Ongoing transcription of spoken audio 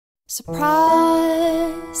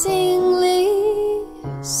Surprisingly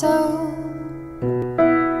so.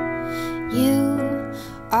 You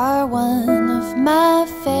are one of my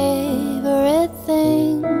favorite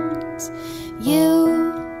things.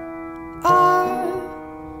 You are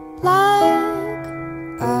like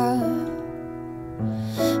a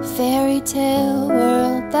fairy tale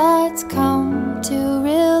world that's come to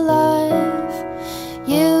real life.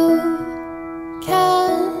 You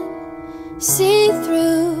can see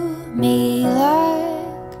through me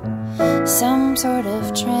like some sort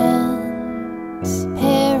of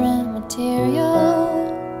transparent material.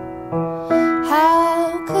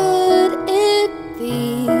 How could it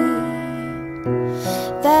be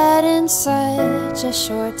that in such a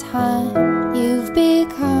short time you've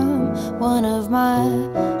become one of my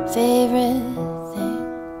favorite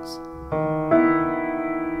things?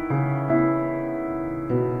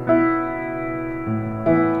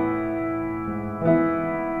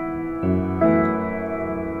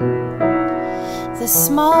 The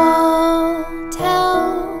small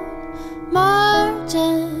town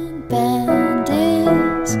marching band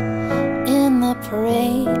is in the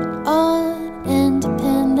parade on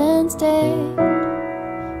Independence Day,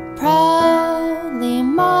 proudly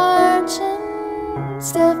marching,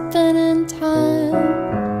 stepping in time,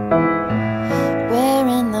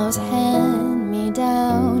 wearing those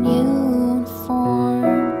hand-me-down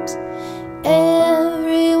uniforms.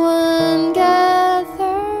 Everyone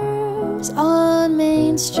gathers on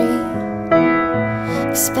Main Street,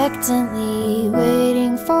 expectantly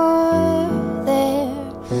waiting for their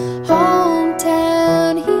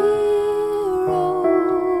hometown hero.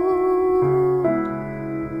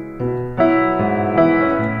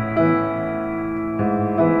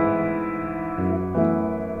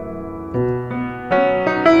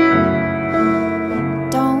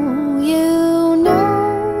 Don't you know,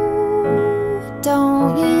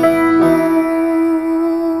 don't you know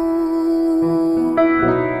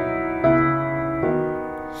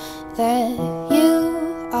that you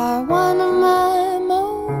are one of my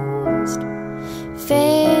most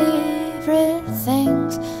favorite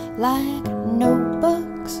things, like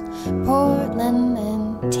notebooks, Portland,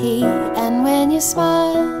 and tea. And when you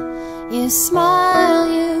smile, you smile,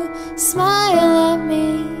 you smile at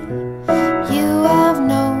me. You have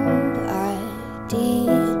no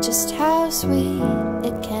idea just how sweet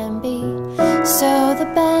it can be. So the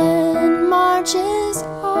band marches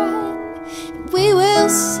on, we will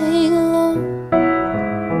sing along.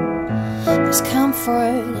 There's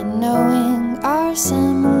comfort in knowing our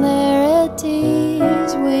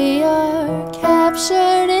similarities. We are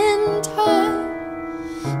captured in time,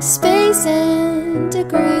 space and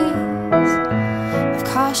degrees of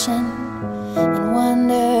caution and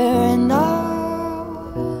wonder and awe.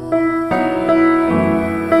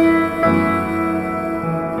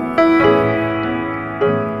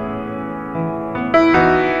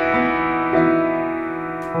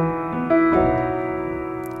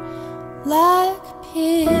 Like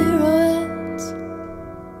pirouettes,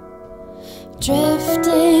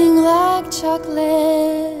 drifting like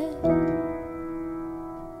chocolate,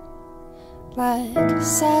 like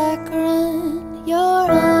saccharine, you're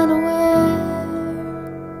unaware,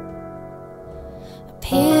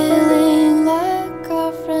 appealing like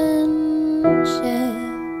our friendship.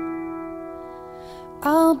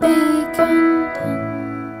 I'll be content.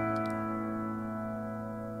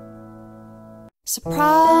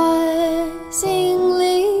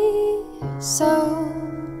 Surprisingly so.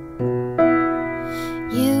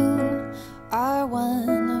 You are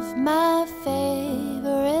one of my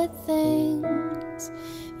favorite things.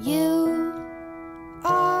 You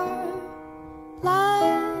are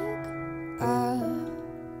like a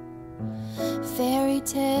fairy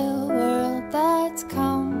tale world that's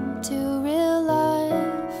come to real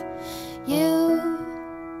life. You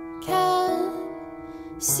can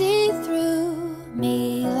see through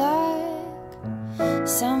me like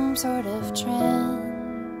some sort of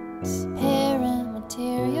transparent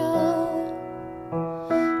material.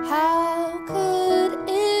 How could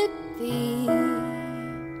it be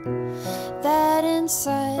that in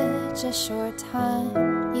such a short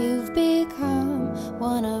time you've become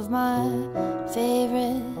one of my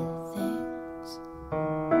favorite things?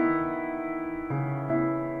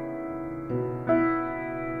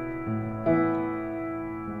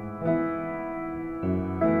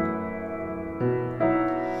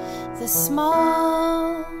 The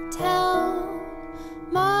small town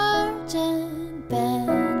marching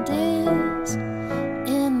band is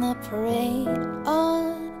in the parade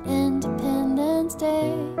on Independence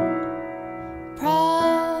Day, proud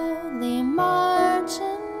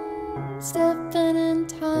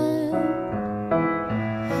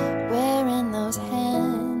those hands.